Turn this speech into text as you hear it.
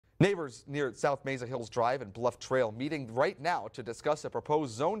Neighbors near South Mesa Hills Drive and Bluff Trail meeting right now to discuss a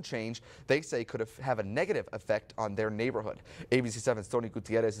proposed zone change they say could have a negative effect on their neighborhood. ABC 7's Tony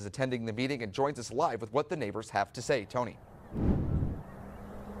Gutierrez is attending the meeting and joins us live with what the neighbors have to say. Tony.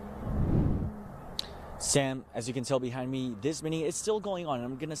 Sam, as you can tell behind me, this meeting is still going on.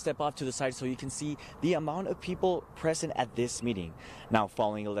 I'm going to step off to the side so you can see the amount of people present at this meeting. Now,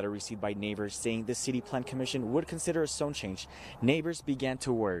 following a letter received by neighbors saying the City Plan Commission would consider a zone change, neighbors began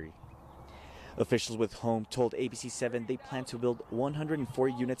to worry. Officials with Home told ABC 7 they plan to build 104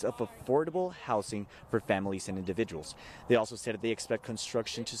 units of affordable housing for families and individuals. They also said they expect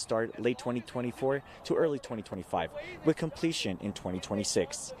construction to start late 2024 to early 2025, with completion in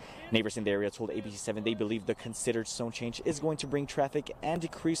 2026. Neighbors in the area told ABC 7 they believe the considered zone change is going to bring traffic and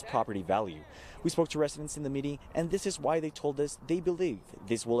decrease property value. We spoke to residents in the meeting, and this is why they told us they believe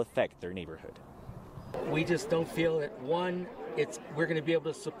this will affect their neighborhood. We just don't feel that, one, we're going to be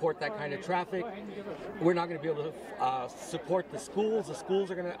able to support that kind of traffic. We're not going to be able to support the schools. The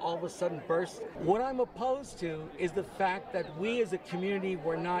schools are going to all of a sudden burst. What I'm opposed to is the fact that we as a community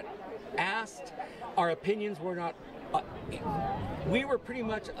were not asked, our opinions were not, we were pretty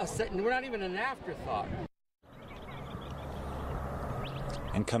much we're not even an afterthought.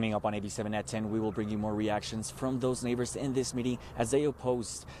 And coming up on AB7 at 10, we will bring you more reactions from those neighbors in this meeting as they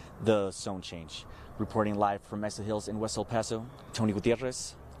opposed the zone change. Reporting live from Mesa Hills in West El Paso, Tony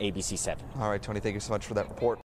Gutierrez, ABC 7. All right, Tony, thank you so much for that report.